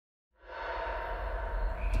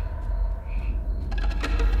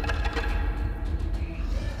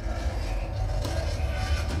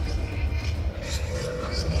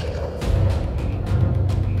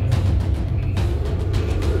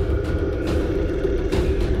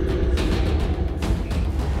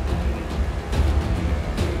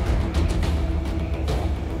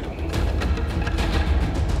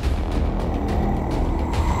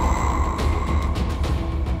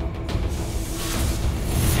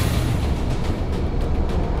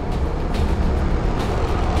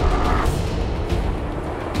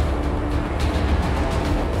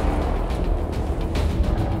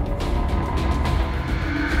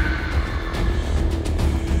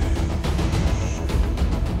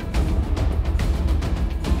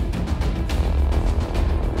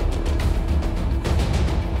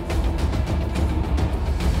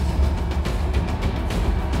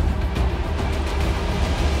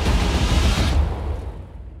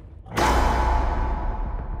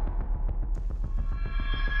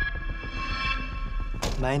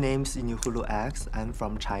My name's Inuhulu X. I'm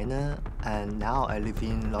from China, and now I live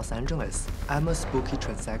in Los Angeles. I'm a spooky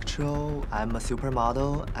transsexual, I'm a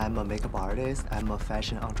supermodel, I'm a makeup artist, I'm a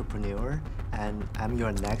fashion entrepreneur, and I'm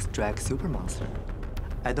your next drag super monster.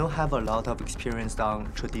 I don't have a lot of experience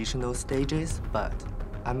on traditional stages, but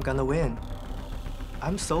I'm gonna win.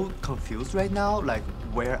 I'm so confused right now, like,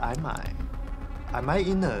 where am I? Am I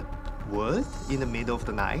in a wood in the middle of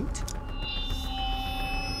the night?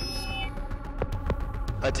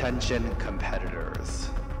 Attention competitors.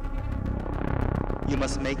 You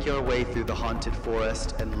must make your way through the haunted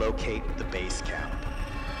forest and locate the base camp.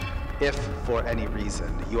 If, for any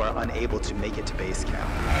reason, you are unable to make it to base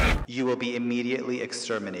camp, you will be immediately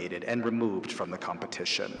exterminated and removed from the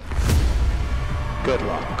competition. Good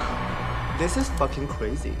luck. This is fucking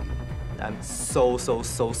crazy. I'm so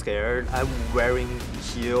scared. I'm wearing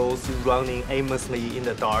heels, running aimlessly in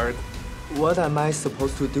the dark. What am I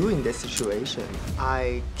supposed to do in this situation?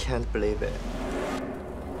 I can't believe it.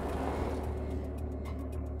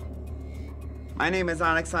 My name is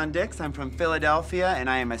Onyxon Dix. I'm from Philadelphia, and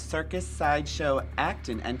I am a circus sideshow act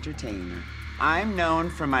and entertainer. I'm known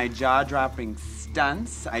for my jaw-dropping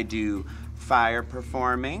stunts. I do fire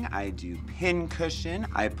performing, I do pin cushion,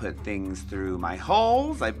 I put things through my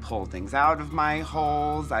holes, I pull things out of my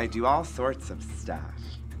holes, I do all sorts of stuff.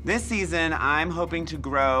 This season, I'm hoping to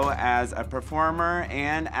grow as a performer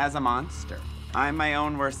and as a monster. I'm my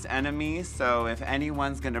own worst enemy, so if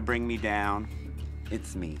anyone's gonna bring me down,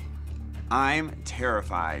 it's me. I'm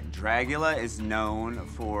terrified. Dragula is known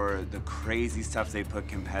for the crazy stuff they put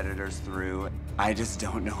competitors through. I just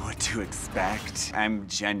don't know what to expect. I'm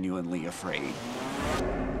genuinely afraid.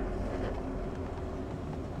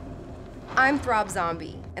 I'm Throb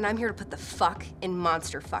Zombie, and I'm here to put the fuck in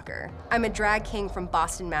Monster Fucker. I'm a drag king from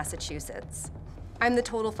Boston, Massachusetts. I'm the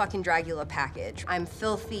total fucking Dragula package. I'm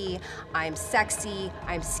filthy, I'm sexy,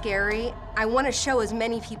 I'm scary. I want to show as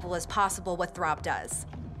many people as possible what Throb does.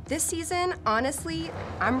 This season, honestly,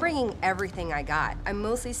 I'm bringing everything I got. I'm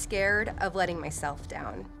mostly scared of letting myself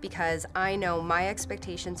down because I know my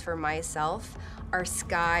expectations for myself are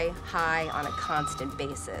sky high on a constant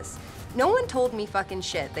basis. No one told me fucking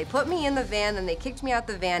shit. They put me in the van, then they kicked me out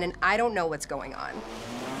the van, and I don't know what's going on.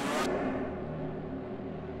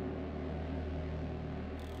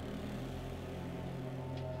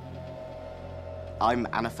 I'm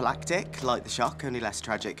anaphylactic, like the shock, only less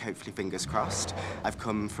tragic, hopefully fingers crossed. I've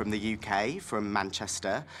come from the UK, from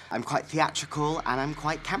Manchester. I'm quite theatrical and I'm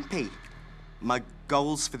quite campy. My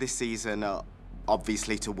goals for this season are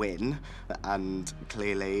obviously to win, and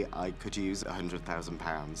clearly I could use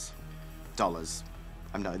 £100,000. Dollars.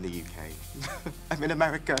 I'm not in the UK. I'm in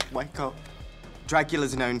America, wake up.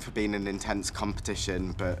 Dragula's known for being an intense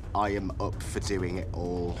competition, but I am up for doing it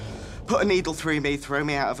all. Put a needle through me, throw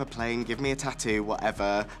me out of a plane, give me a tattoo,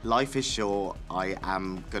 whatever. Life is short. I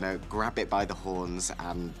am gonna grab it by the horns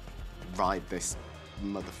and ride this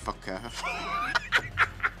motherfucker.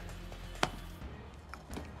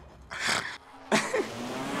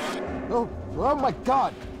 Oh my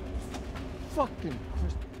God! Fucking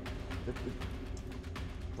Christ.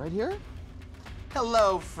 Right here?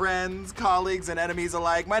 Hello, friends, colleagues, and enemies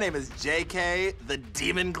alike. My name is JK, the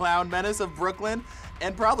demon clown menace of Brooklyn,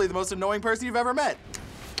 and probably the most annoying person you've ever met.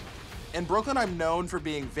 In Brooklyn, I'm known for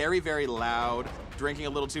being very loud, drinking a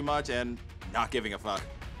little too much, and not giving a fuck.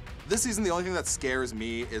 This season, the only thing that scares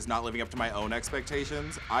me is not living up to my own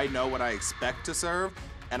expectations. I know what I expect to serve,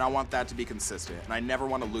 and I want that to be consistent, and I never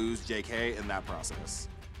want to lose JK in that process.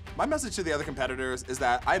 My message to the other competitors is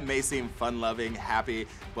that I may seem fun-loving, happy,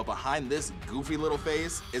 but behind this goofy little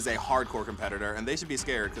face is a hardcore competitor, and they should be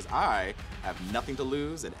scared because I have nothing to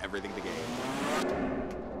lose and everything to gain.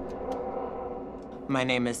 My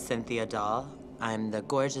name is Cynthia Dahl. I'm the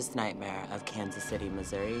gorgeous nightmare of Kansas City,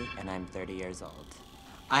 Missouri, and I'm 30 years old.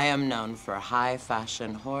 I am known for high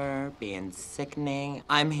fashion horror, being sickening.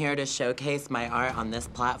 I'm here to showcase my art on this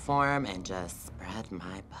platform and just spread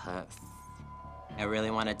my puss. I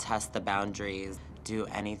really want to test the boundaries, do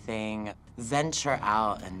anything, venture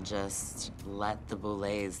out, and just let the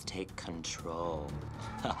Boulets take control.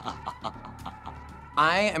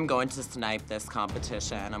 I am going to snipe this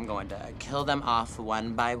competition. I'm going to kill them off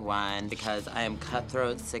one by one because I am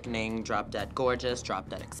cutthroat, sickening, drop-dead gorgeous,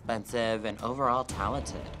 drop-dead expensive, and overall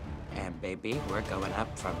talented. And baby, we're going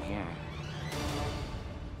up from here.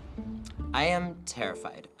 I am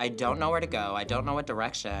terrified. I don't know where to go. I don't know what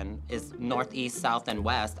direction is north, east, south, and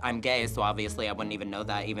west. I'm gay, so obviously I wouldn't even know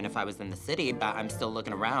that even if I was in the city, but I'm still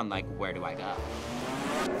looking around like, where do I go?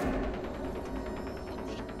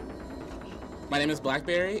 My name is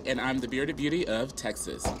Blackberry, and I'm the bearded beauty of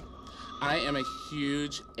Texas. I am a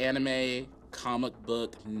huge anime comic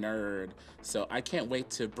book nerd, so I can't wait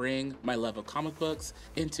to bring my love of comic books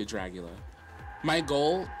into Dragula. My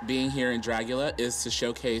goal being here in Dragula is to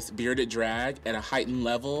showcase bearded drag at a heightened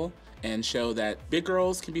level and show that big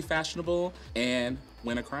girls can be fashionable and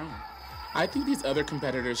win a crown. I think these other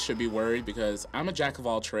competitors should be worried because I'm a jack of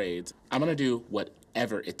all trades. I'm gonna do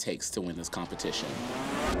whatever it takes to win this competition.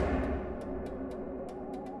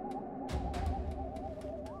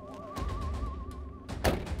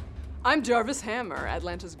 I'm Jarvis Hammer,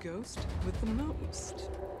 Atlanta's ghost with the most.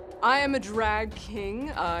 I am a drag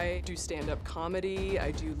king. I do stand-up comedy.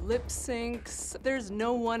 I do lip syncs. There's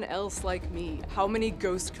no one else like me. How many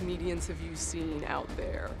ghost comedians have you seen out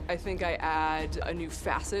there? I think I add a new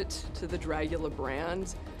facet to the Dragula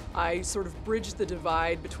brand. I sort of bridge the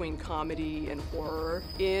divide between comedy and horror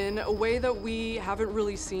in a way that we haven't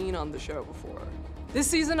really seen on the show before. This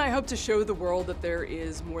season, I hope to show the world that there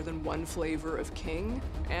is more than one flavor of king,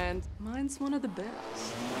 and mine's one of the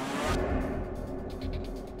best.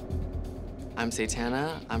 I'm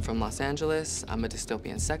Satana, I'm from Los Angeles, I'm a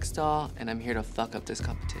dystopian sex doll, and I'm here to fuck up this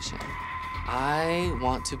competition. I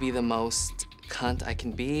want to be the most cunt I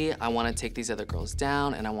can be, I want to take these other girls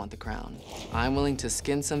down, and I want the crown. I'm willing to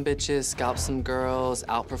skin some bitches, scalp some girls,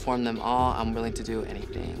 outperform them all, I'm willing to do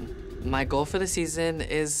anything. My goal for the season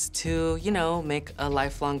is to, you know, make a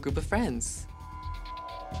lifelong group of friends.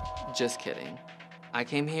 Just kidding. I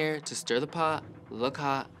came here to stir the pot, look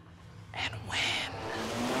hot, and win.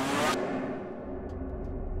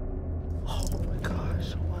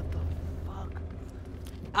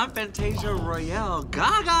 I'm Fantasia Royale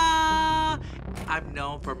Gaga! I'm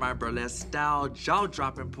known for my burlesque style,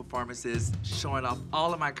 jaw-dropping performances, showing off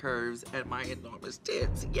all of my curves and my enormous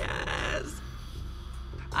tits, yes!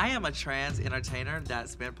 I am a trans entertainer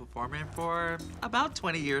that's been performing for about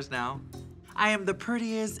 20 years now. I am the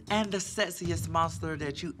prettiest and the sexiest monster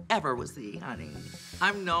that you ever would see, honey.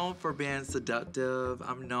 I'm known for being seductive,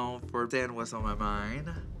 I'm known for saying what's on my mind,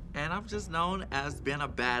 and I'm just known as being a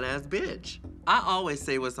badass bitch. I always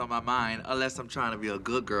say what's on my mind unless I'm trying to be a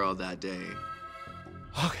good girl that day.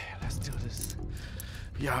 Okay, let's do this.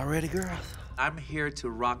 Y'all ready, girls? I'm here to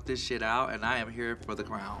rock this shit out, and I am here for the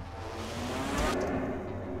crown.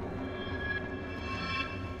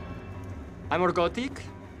 I'm Orgotic.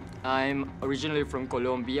 I'm originally from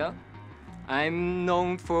Colombia. I'm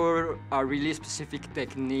known for a really specific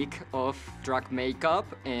technique of drag makeup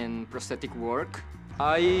and prosthetic work.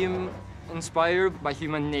 I'm inspired by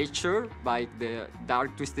human nature, by the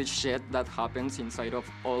dark, twisted shit that happens inside of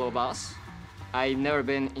all of us. I've never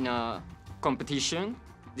been in a competition.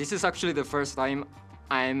 This is actually the first time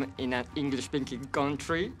I'm in an English-speaking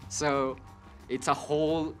country, so it's a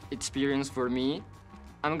whole experience for me.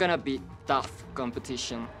 I'm gonna beat tough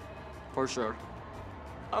competition, for sure.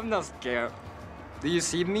 I'm not scared. Do you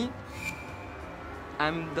see me?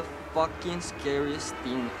 I'm the fucking scariest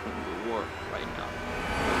thing in the world right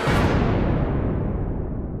now.